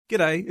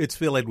G'day, it's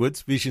Phil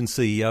Edwards, Vision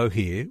CEO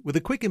here, with a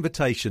quick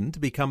invitation to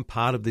become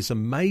part of this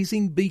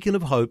amazing beacon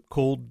of hope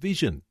called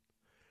Vision.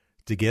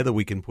 Together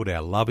we can put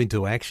our love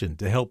into action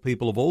to help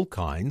people of all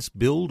kinds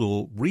build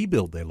or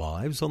rebuild their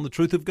lives on the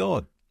truth of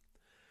God.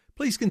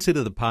 Please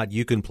consider the part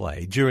you can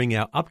play during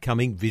our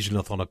upcoming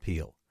Visionathon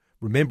appeal,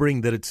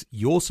 remembering that it's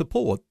your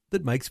support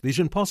that makes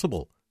Vision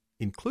possible,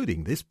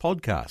 including this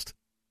podcast.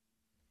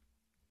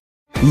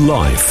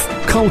 Life,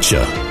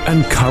 culture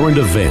and current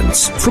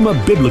events from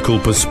a biblical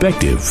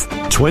perspective.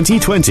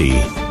 2020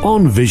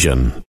 on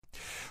Vision.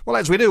 Well,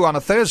 as we do on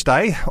a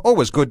Thursday,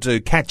 always good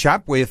to catch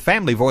up with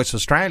Family Voice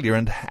Australia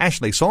and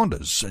Ashley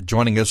Saunders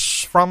joining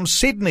us from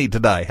Sydney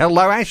today.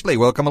 Hello, Ashley.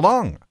 Welcome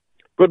along.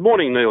 Good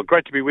morning, Neil.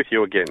 Great to be with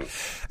you again.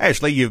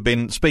 Ashley, you've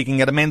been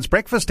speaking at a men's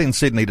breakfast in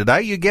Sydney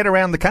today. You get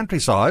around the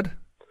countryside.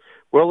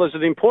 Well, there's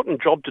an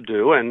important job to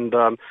do, and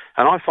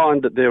I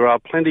find that there are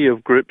plenty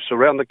of groups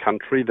around the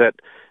country that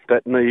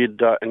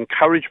need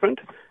encouragement,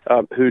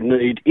 who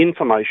need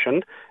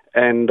information,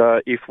 and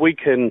if we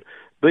can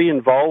be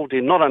involved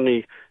in not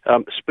only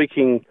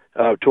speaking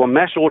to a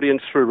mass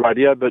audience through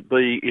radio, but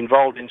be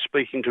involved in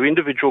speaking to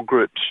individual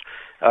groups,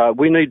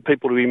 we need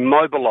people to be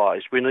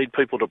mobilised, we need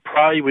people to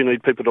pray, we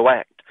need people to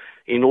act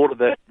in order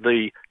that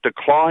the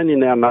decline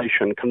in our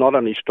nation can not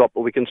only stop,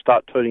 but we can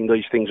start turning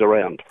these things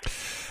around.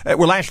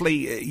 Well,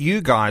 Ashley,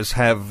 you guys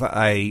have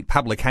a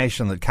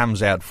publication that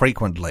comes out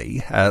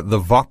frequently, the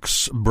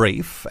Vox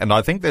Brief, and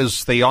I think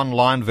there's the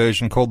online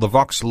version called the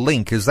Vox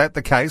Link. Is that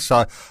the case?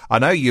 I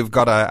know you've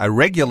got a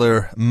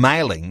regular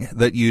mailing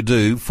that you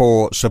do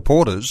for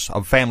supporters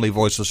of Family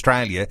Voice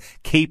Australia,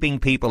 keeping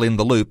people in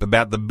the loop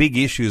about the big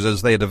issues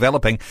as they're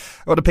developing.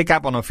 I want to pick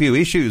up on a few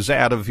issues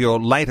out of your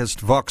latest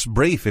Vox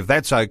Brief, if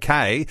that's okay.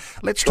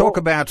 Let's talk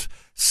about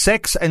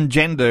sex and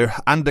gender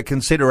under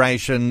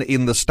consideration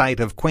in the state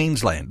of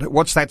Queensland.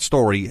 What's that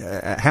story?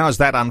 How is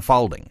that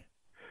unfolding?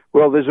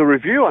 Well, there's a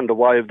review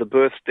underway of the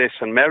Births, Deaths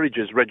and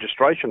Marriages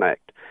Registration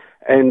Act,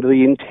 and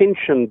the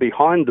intention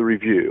behind the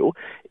review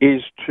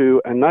is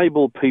to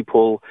enable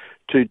people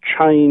to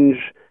change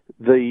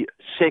the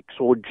sex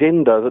or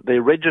gender that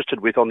they're registered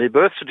with on their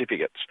birth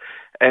certificates.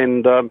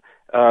 And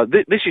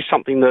this is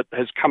something that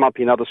has come up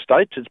in other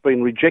states. It's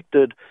been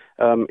rejected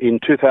in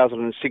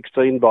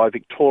 2016 by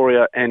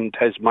Victoria and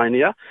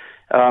Tasmania.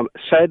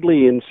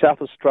 Sadly, in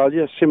South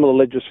Australia, similar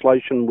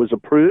legislation was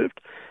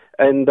approved.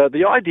 And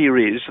the idea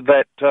is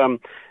that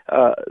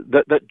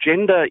that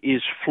gender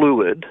is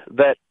fluid,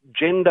 that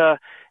gender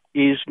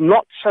is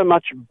not so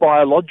much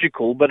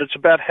biological, but it's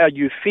about how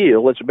you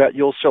feel, it's about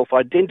your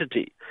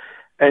self-identity.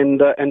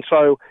 And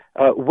so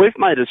we've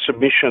made a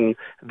submission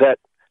that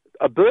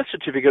a birth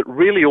certificate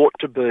really ought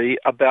to be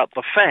about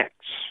the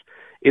facts.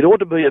 It ought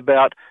to be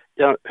about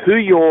who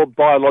your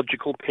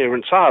biological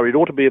parents are. It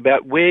ought to be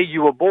about where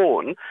you were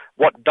born,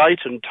 what date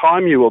and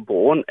time you were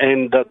born,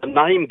 and the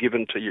name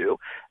given to you,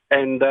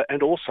 and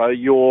also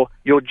your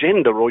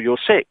gender or your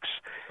sex.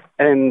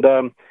 And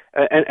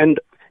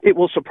it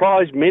will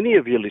surprise many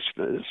of your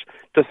listeners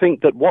to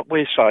think that what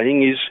we're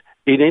saying is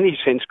in any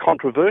sense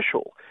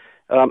controversial.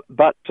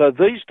 But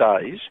these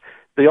days,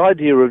 the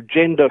idea of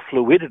gender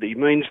fluidity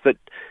means that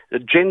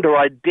gender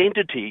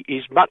identity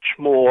is much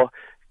more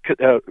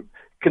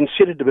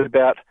considered to be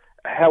about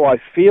how I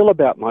feel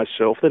about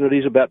myself than it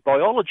is about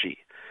biology.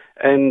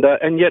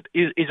 And yet,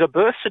 is a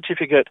birth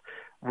certificate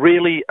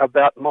really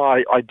about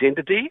my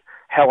identity,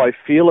 how I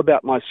feel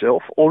about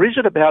myself, or is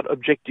it about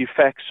objective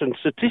facts and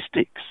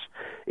statistics?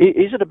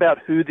 Is it about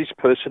who this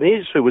person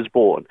is who was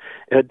born?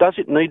 Does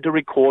it need to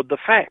record the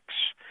facts?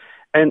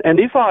 And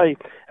if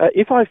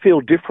I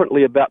feel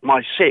differently about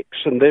my sex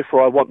and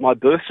therefore I want my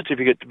birth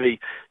certificate to be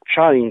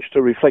changed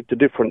to reflect a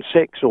different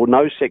sex or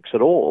no sex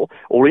at all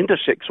or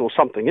intersex or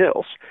something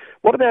else,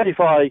 what about if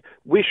I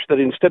wish that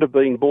instead of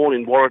being born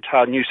in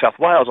Waratah, New South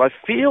Wales, I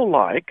feel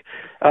like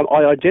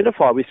I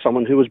identify with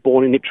someone who was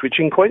born in Ipswich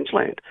in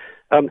Queensland?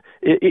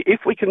 If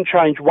we can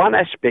change one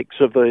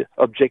aspect of the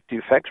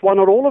objective facts, why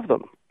not all of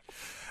them?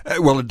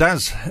 Well, it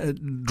does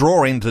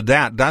draw into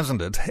doubt,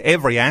 doesn't it?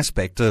 Every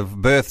aspect of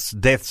births,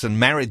 deaths and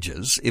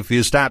marriages if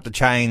you start to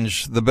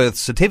change the birth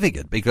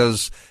certificate,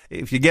 because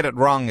if you get it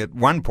wrong at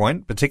one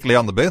point, particularly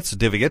on the birth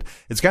certificate,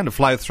 it's going to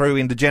flow through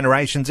into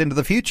generations into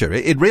the future.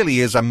 It really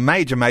is a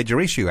major, major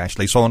issue,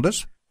 Ashley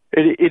Saunders.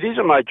 It is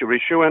a major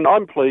issue, and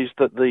I'm pleased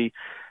that the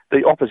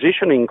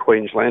opposition in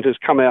Queensland has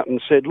come out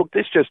and said, look,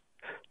 this just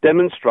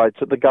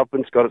demonstrates that the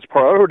government's got its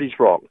priorities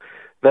wrong.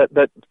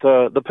 That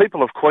the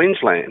people of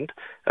Queensland,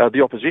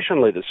 the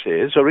opposition leader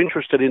says, are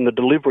interested in the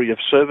delivery of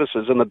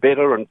services and the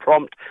better and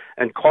prompt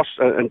and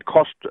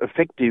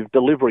cost-effective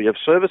delivery of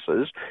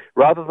services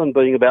rather than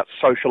being about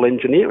social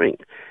engineering.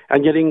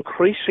 And yet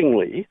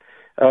increasingly,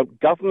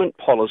 government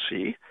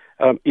policy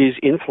is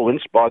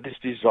influenced by this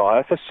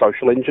desire for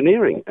social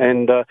engineering.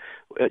 And,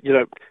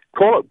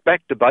 call it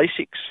back to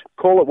basics,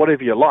 call it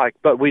whatever you like,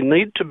 but we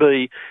need to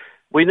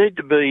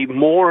be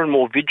more and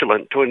more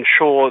vigilant to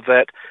ensure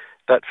that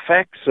that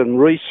facts and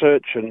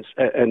research and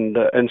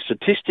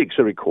statistics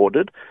are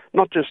recorded,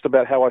 not just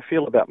about how I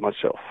feel about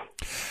myself.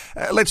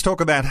 Let's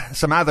talk about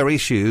some other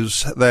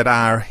issues that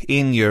are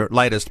in your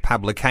latest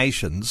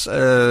publications.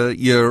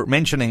 You're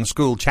mentioning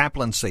school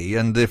chaplaincy,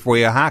 and if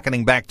we are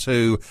hearkening back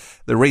to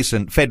the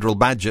recent federal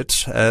budget,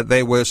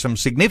 there were some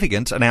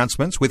significant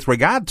announcements with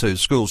regard to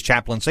schools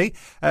chaplaincy,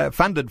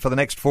 funded for the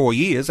next 4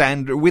 years,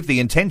 and with the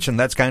intention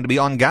that's going to be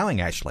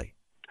ongoing, Ashley.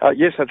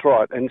 Yes, that's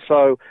right. And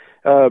so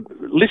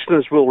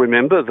listeners will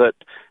remember that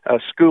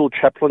school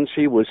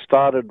chaplaincy was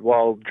started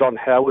while John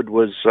Howard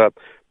was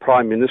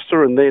Prime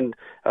Minister, and then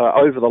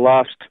over the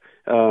last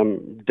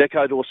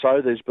decade or so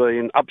there's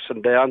been ups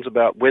and downs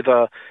about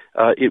whether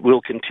it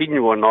will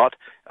continue or not,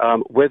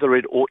 whether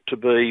it ought to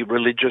be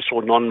religious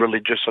or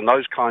non-religious and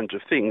those kinds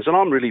of things. And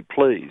I'm really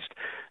pleased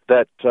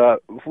that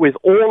with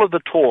all of the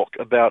talk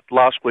about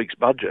last week's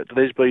budget,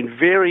 there's been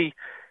very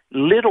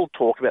little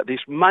talk about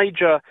this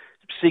major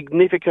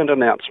significant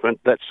announcement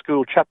that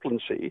school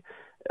chaplaincy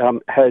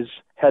has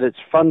had its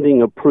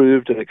funding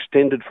approved and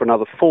extended for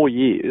another 4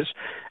 years.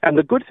 And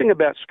the good thing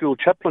about school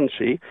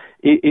chaplaincy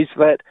is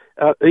that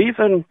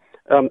even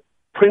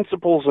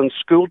principals and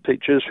school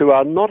teachers who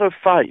are not of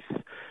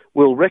faith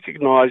will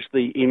recognise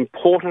the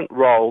important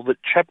role that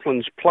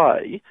chaplains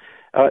play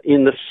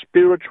in the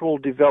spiritual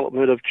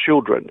development of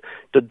children,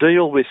 to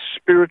deal with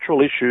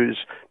spiritual issues,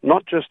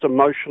 not just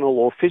emotional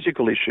or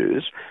physical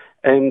issues.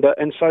 And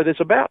so there's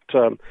about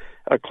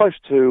close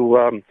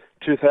to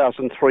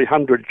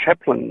 2,300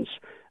 chaplains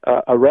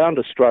around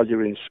Australia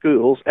in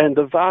schools, and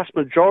the vast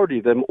majority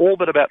of them, all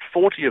but about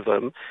 40 of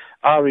them,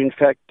 are in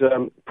fact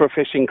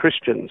professing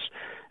Christians.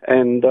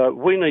 And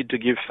we need to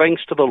give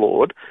thanks to the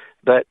Lord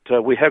that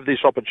we have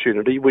this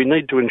opportunity. We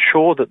need to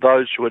ensure that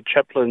those who are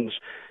chaplains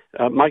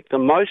make the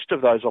most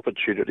of those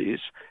opportunities,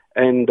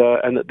 and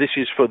that this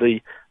is for the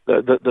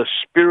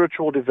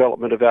spiritual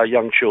development of our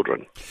young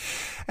children.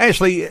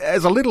 Ashley,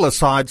 as a little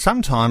aside,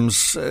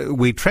 sometimes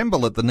we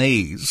tremble at the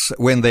knees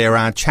when there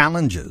are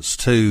challenges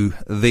to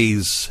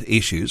these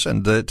issues,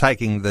 and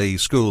taking the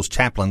school's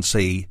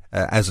chaplaincy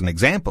as an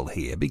example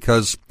here,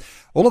 because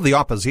all of the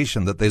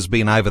opposition that there's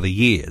been over the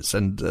years,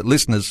 and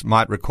listeners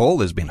might recall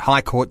there's been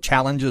High Court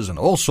challenges and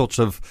all sorts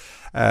of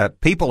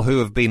people who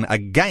have been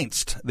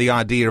against the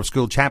idea of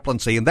school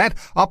chaplaincy, and that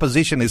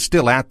opposition is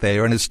still out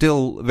there and is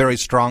still very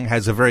strong,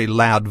 has a very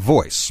loud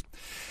voice.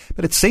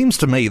 But it seems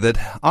to me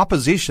that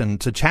opposition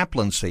to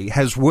chaplaincy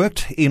has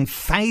worked in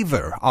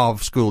favour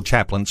of school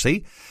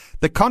chaplaincy.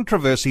 The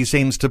controversy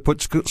seems to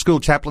put school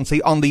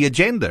chaplaincy on the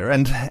agenda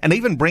and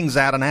even brings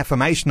out an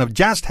affirmation of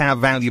just how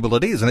valuable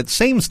it is. And it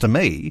seems to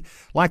me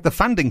like the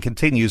funding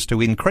continues to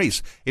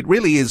increase. It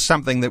really is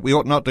something that we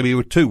ought not to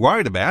be too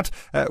worried about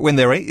when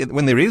there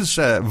is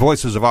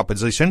voices of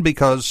opposition,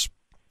 because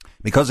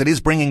it is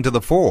bringing to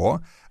the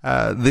fore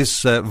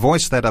this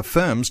voice that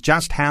affirms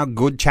just how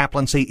good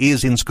chaplaincy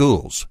is in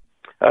schools.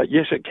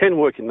 Yes, it can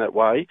work in that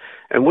way,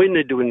 and we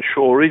need to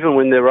ensure, even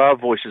when there are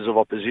voices of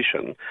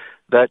opposition,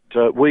 that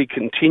we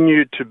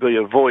continue to be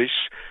a voice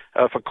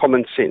for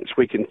common sense.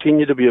 We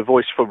continue to be a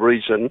voice for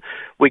reason.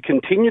 We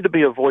continue to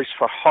be a voice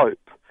for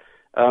hope,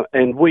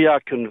 and we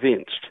are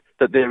convinced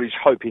that there is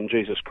hope in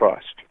Jesus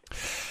Christ.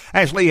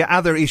 Ashley,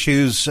 other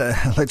issues,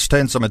 let's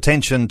turn some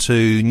attention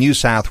to New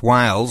South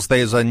Wales.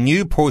 There's a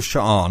new push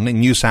on in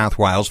New South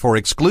Wales for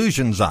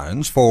exclusion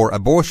zones for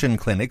abortion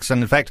clinics,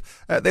 and in fact,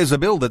 there's a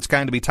bill that's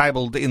going to be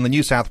tabled in the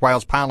New South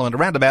Wales Parliament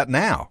around about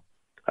now.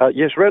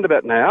 Yes, round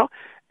about now,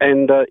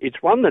 and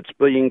it's one that's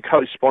being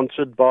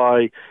co-sponsored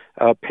by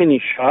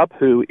Penny Sharp,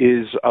 who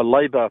is a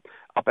Labor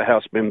upper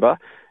house member,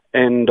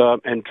 and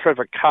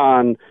Trevor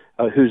Khan,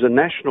 who's a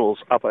Nationals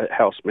upper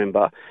house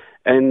member.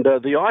 And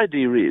the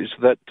idea is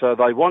that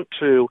they want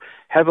to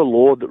have a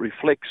law that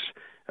reflects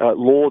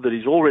law that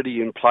is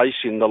already in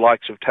place in the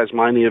likes of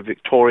Tasmania,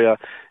 Victoria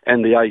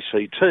and the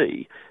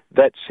ACT,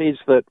 that says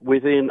that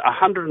within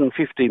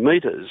 150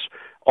 metres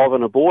of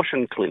an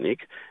abortion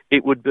clinic,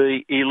 it would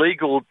be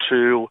illegal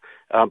to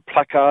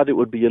placard, it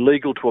would be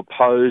illegal to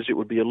oppose, it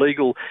would be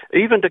illegal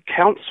even to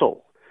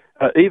counsel,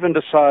 even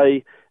to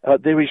say,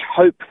 there is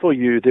hope for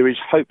you, there is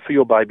hope for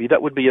your baby.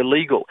 That would be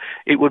illegal.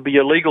 It would be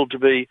illegal to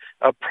be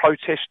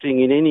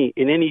protesting in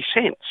any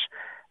sense.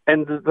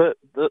 And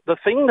the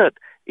thing that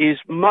is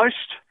most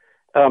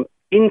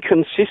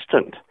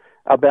inconsistent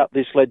about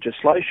this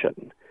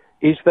legislation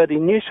is that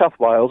in New South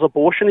Wales,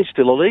 abortion is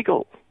still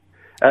illegal,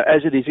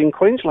 as it is in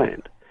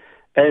Queensland.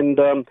 And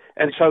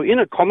so in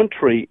a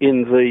commentary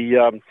in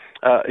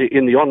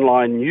the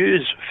online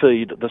news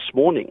feed this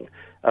morning,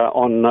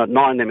 on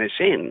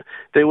 9MSN,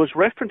 there was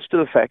reference to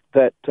the fact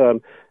that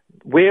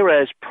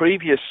whereas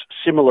previous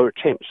similar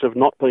attempts have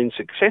not been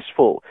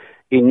successful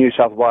in New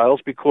South Wales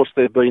because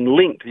they've been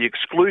linked, the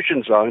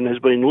exclusion zone has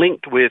been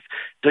linked with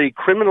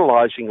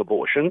decriminalising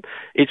abortion,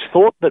 it's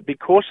thought that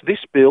because this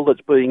bill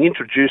that's being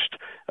introduced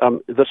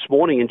this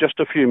morning in just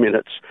a few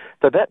minutes,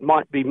 that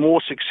might be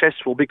more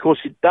successful because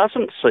it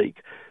doesn't seek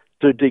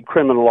to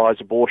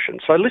decriminalise abortion.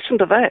 So listen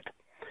to that.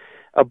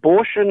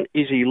 Abortion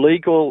is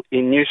illegal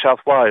in New South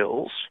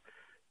Wales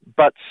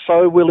but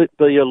so will it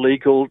be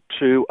illegal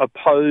to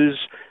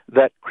oppose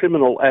that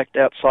criminal act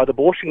outside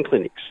abortion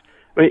clinics.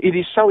 I mean, it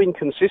is so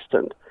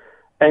inconsistent.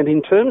 And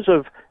in terms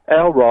of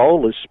our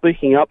role as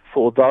speaking up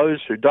for those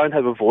who don't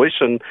have a voice,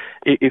 and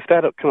if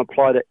that can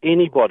apply to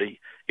anybody,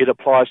 it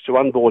applies to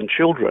unborn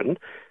children,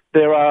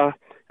 there are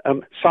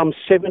some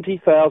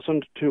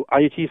 70,000 to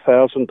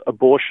 80,000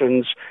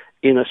 abortions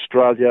in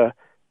Australia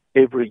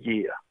every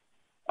year.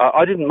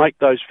 I didn't make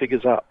those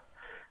figures up.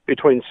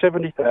 Between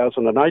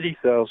 70,000 and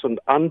 80,000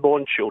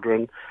 unborn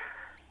children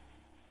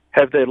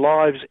have their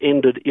lives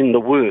ended in the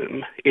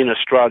womb in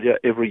Australia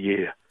every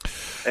year.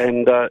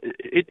 And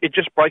it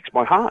just breaks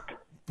my heart.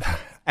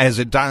 As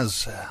it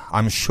does,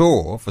 I'm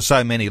sure, for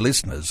so many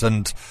listeners.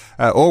 And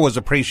always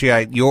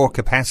appreciate your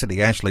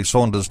capacity, Ashley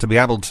Saunders, to be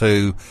able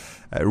to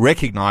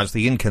recognise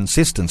the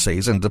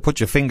inconsistencies and to put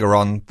your finger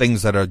on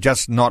things that are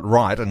just not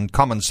right, and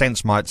common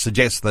sense might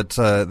suggest that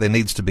there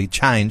needs to be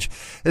change.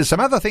 There's some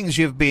other things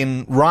you've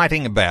been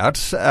writing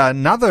about.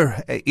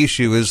 Another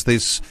issue is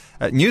this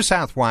New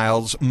South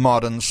Wales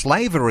Modern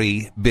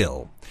Slavery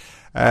Bill,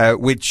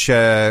 which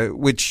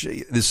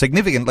is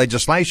significant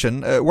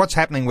legislation. What's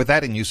happening with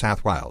that in New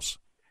South Wales?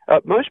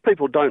 Most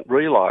people don't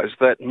realise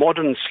that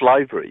modern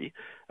slavery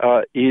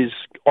is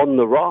on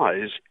the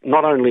rise,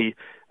 not only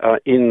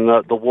in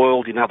the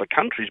world in other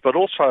countries, but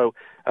also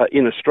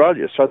in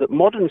Australia. So that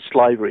modern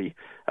slavery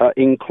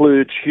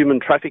includes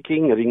human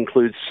trafficking, it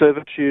includes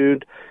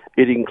servitude,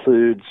 it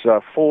includes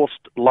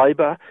forced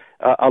labour.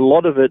 A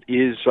lot of it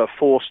is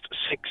forced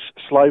sex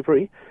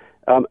slavery.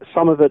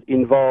 Some of it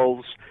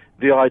involves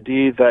the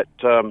idea that,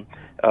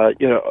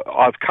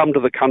 I've come to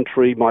the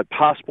country, my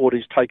passport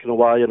is taken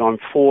away, and I'm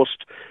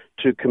forced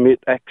to commit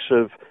acts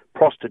of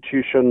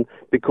prostitution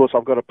because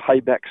I've got to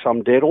pay back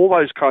some debt, all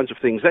those kinds of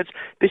things.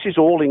 This is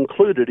all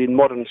included in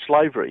modern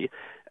slavery.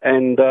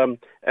 And the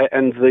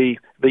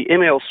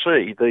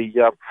MLC,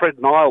 the Fred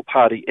Nile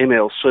Party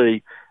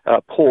MLC,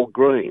 Paul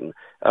Green,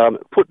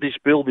 put this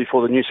bill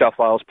before the New South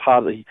Wales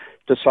Party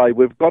to say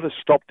we've got to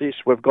stop this,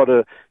 we've got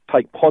to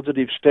take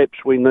positive steps,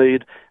 we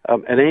need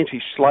an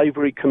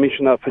anti-slavery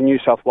commissioner for New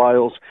South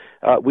Wales,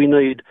 we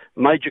need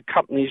major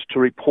companies to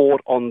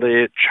report on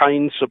their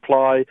chain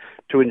supply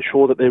to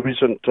ensure that there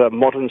isn't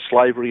modern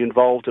slavery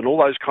involved and all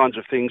those kinds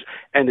of things.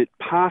 And it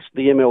passed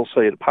the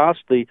MLC, it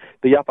passed the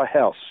upper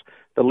house,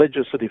 the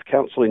Legislative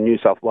Council in New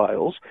South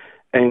Wales,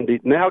 and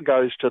it now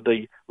goes to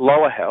the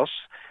lower house,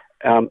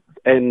 and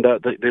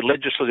the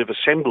Legislative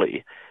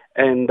Assembly,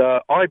 and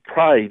I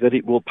pray that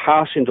it will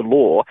pass into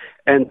law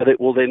and that it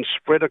will then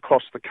spread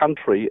across the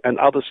country and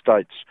other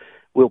states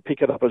will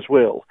pick it up as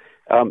well.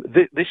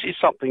 This is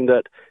something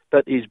that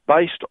is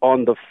based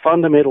on the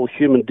fundamental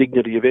human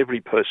dignity of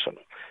every person,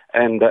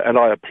 and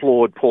I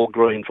applaud Paul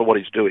Green for what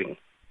he's doing.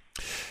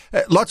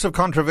 Lots of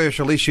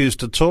controversial issues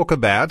to talk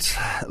about.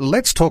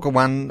 Let's talk of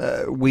one.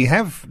 We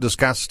have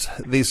discussed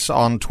this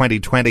on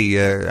 2020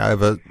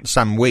 over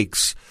some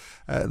weeks.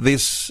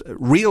 This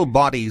Real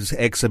Bodies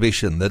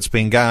exhibition that's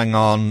been going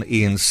on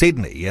in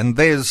Sydney, and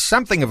there's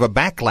something of a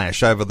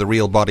backlash over the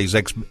Real Bodies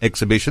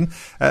exhibition.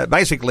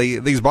 Basically,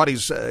 these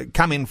bodies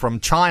come in from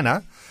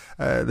China.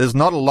 There's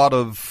not a lot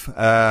of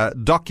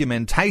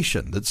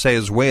documentation that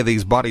says where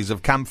these bodies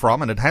have come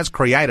from, and it has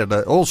created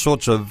all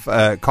sorts of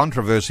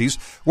controversies.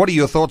 What are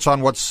your thoughts on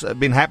what's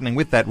been happening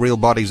with that Real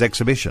Bodies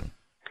exhibition?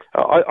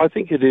 I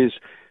think it is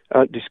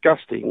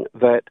disgusting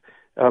that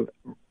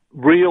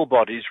real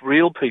bodies,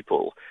 real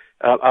people,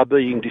 are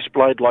being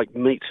displayed like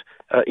meat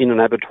in an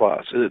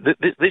abattoir. So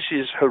this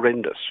is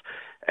horrendous.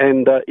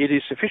 And it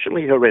is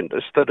sufficiently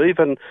horrendous that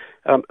even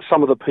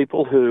some of the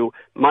people who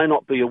may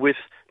not be with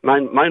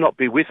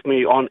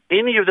me on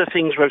any of the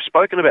things we've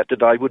spoken about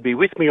today would be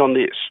with me on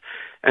this.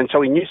 And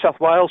so in New South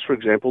Wales, for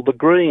example, the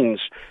Greens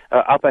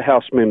upper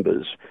house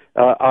members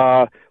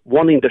are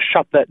wanting to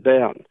shut that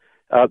down.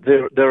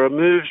 There are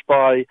moves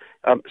by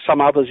some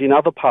others in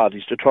other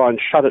parties to try and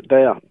shut it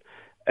down.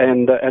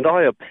 And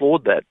I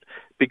applaud that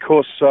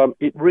because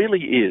it really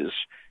is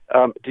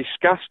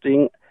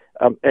disgusting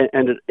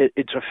and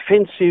it's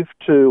offensive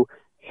to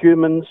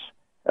humans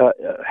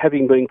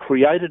having been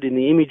created in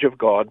the image of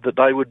God, that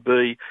they would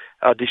be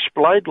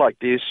displayed like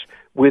this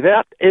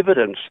without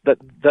evidence that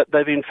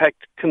they've in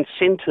fact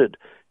consented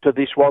to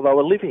this while they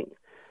were living.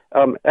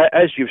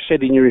 As you've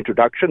said in your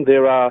introduction,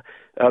 there are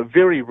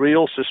very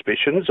real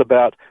suspicions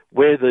about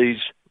where these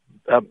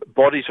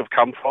bodies have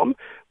come from,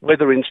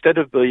 whether instead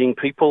of being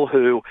people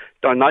who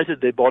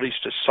donated their bodies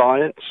to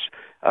science,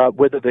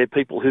 whether they're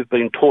people who've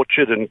been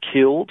tortured and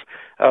killed,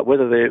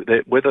 whether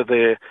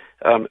they're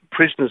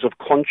prisoners of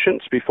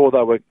conscience before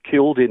they were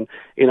killed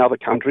in other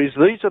countries.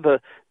 These are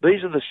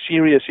the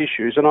serious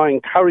issues, and I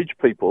encourage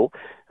people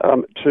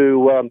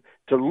to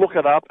look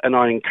it up, and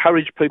I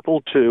encourage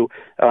people to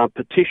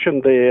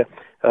petition their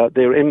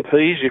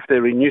MPs if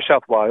they're in New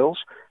South Wales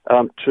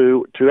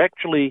to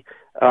actually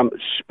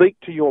speak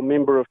to your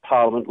Member of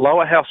Parliament,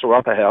 lower house or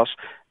upper house,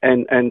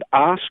 and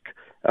ask.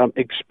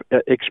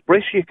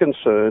 Express your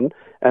concern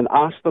and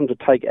ask them to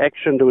take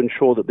action to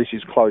ensure that this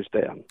is closed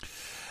down.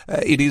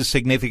 It is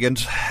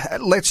significant.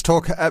 Let's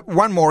talk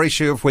one more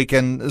issue, if we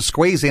can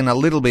squeeze in a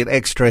little bit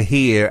extra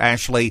here,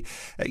 Ashley.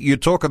 You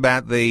talk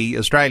about the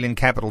Australian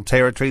Capital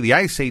Territory. The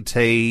ACT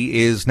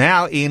is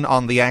now in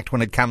on the act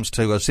when it comes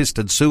to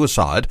assisted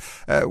suicide.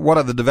 What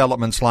are the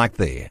developments like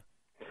there?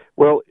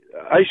 Well,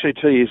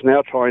 ACT is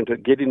now trying to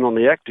get in on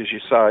the act, as you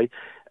say,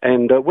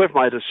 and we've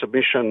made a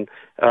submission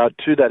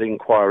to that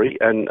inquiry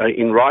and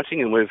in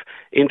writing, and we've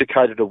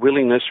indicated a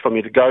willingness for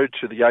me to go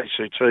to the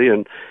ACT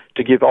and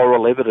to give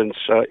oral evidence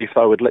if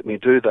they would let me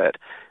do that.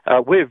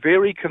 We're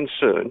very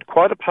concerned,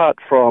 quite apart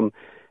from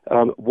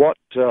what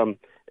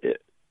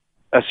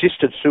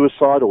assisted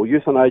suicide or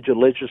euthanasia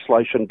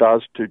legislation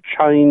does to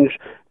change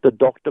the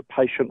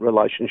doctor-patient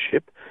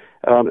relationship.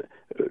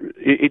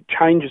 It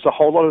changes a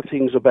whole lot of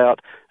things about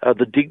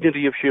the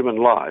dignity of human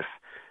life,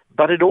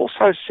 but it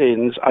also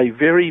sends a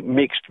very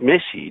mixed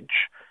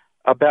message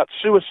about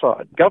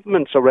suicide.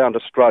 Governments around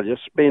Australia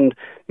spend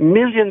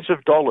millions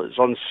of dollars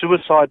on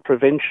suicide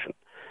prevention.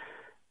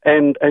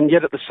 And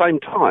yet at the same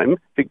time,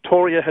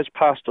 Victoria has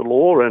passed a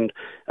law, and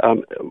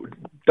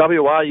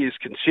WA is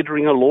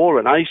considering a law,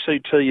 and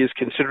ACT is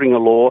considering a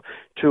law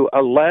to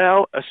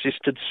allow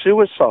assisted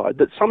suicide,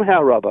 that somehow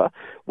or other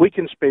we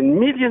can spend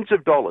millions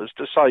of dollars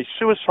to say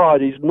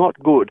suicide is not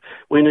good.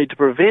 We need to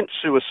prevent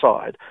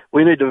suicide.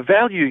 We need to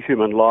value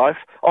human life,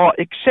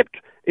 except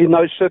in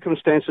those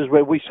circumstances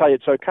where we say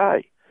it's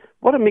okay.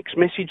 What a mixed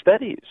message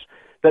that is.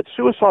 That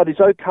suicide is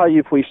okay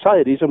if we say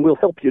it is and we'll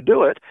help you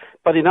do it,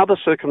 but in other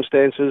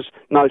circumstances,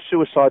 no,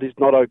 suicide is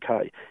not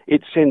okay.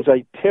 It sends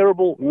a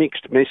terrible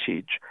mixed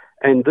message,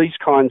 and these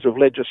kinds of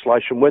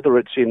legislation, whether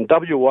it's in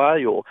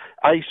WA or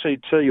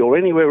ACT or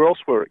anywhere else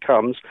where it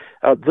comes,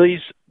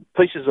 these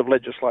pieces of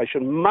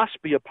legislation must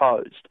be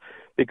opposed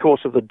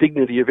because of the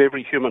dignity of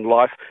every human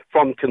life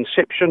from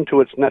conception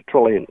to its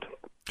natural end.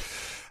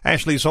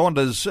 Ashley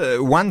Saunders,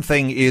 one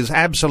thing is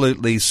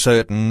absolutely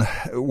certain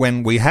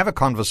when we have a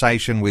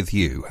conversation with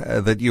you,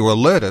 that you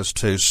alert us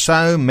to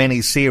so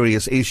many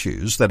serious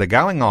issues that are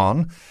going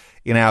on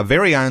in our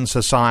very own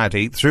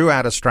society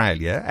throughout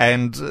Australia,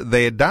 and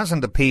there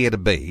doesn't appear to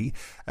be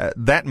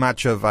that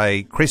much of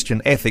a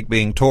Christian ethic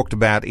being talked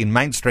about in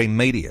mainstream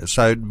media.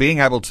 So being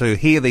able to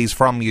hear these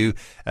from you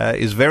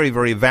is very,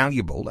 very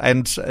valuable.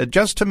 And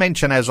just to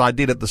mention, as I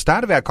did at the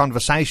start of our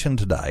conversation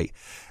today,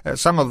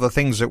 some of the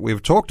things that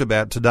we've talked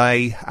about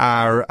today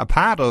are a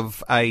part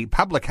of a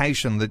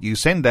publication that you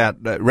send out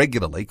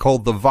regularly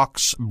called the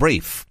Vox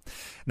Brief.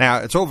 Now,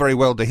 it's all very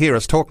well to hear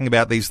us talking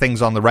about these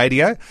things on the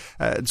radio.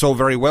 It's all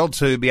very well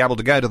to be able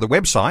to go to the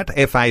website,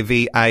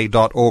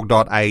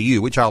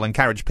 fava.org.au, which I'll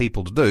encourage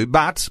people to do,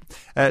 but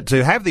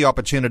to have the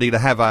opportunity to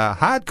have a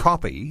hard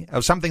copy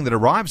of something that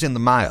arrives in the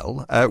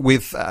mail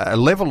with a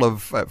level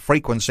of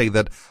frequency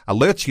that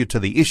alerts you to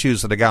the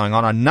issues that are going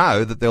on. I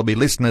know that there'll be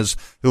listeners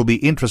who'll be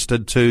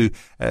interested to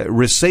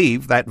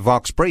receive that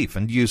Vox Brief,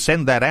 and you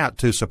send that out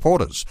to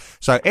supporters.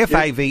 So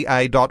fava.org.au.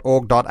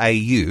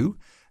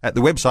 At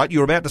the website. You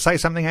were about to say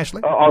something,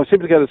 Ashley? I was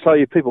simply going to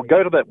say, if people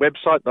go to that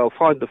website, they'll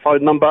find the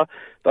phone number.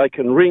 They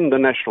can ring the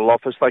national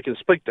office. They can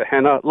speak to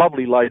Hannah,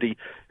 lovely lady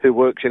who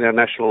works in our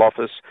national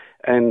office.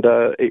 And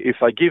if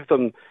they give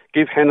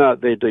Hannah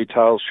their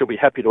details, she'll be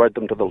happy to add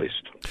them to the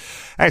list.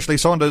 Ashley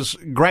Saunders,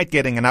 great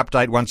getting an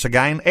update once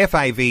again.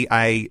 fava.org.au.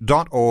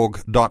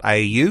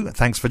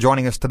 Thanks for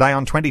joining us today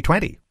on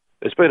 2020.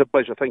 It's been a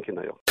pleasure. Thank you,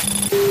 Neil.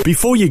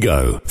 Before you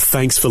go,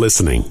 thanks for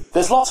listening.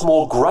 There's lots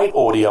more great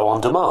audio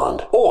on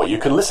demand, or you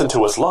can listen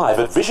to us live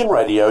at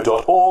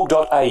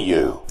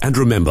visionradio.org.au. And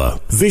remember,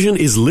 Vision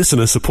is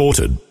listener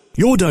supported.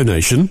 Your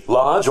donation,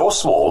 large or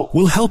small,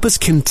 will help us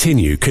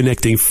continue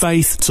connecting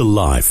faith to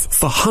life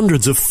for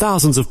hundreds of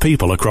thousands of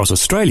people across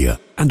Australia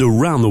and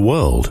around the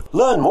world.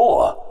 Learn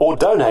more or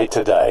donate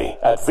today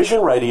at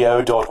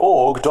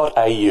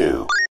visionradio.org.au.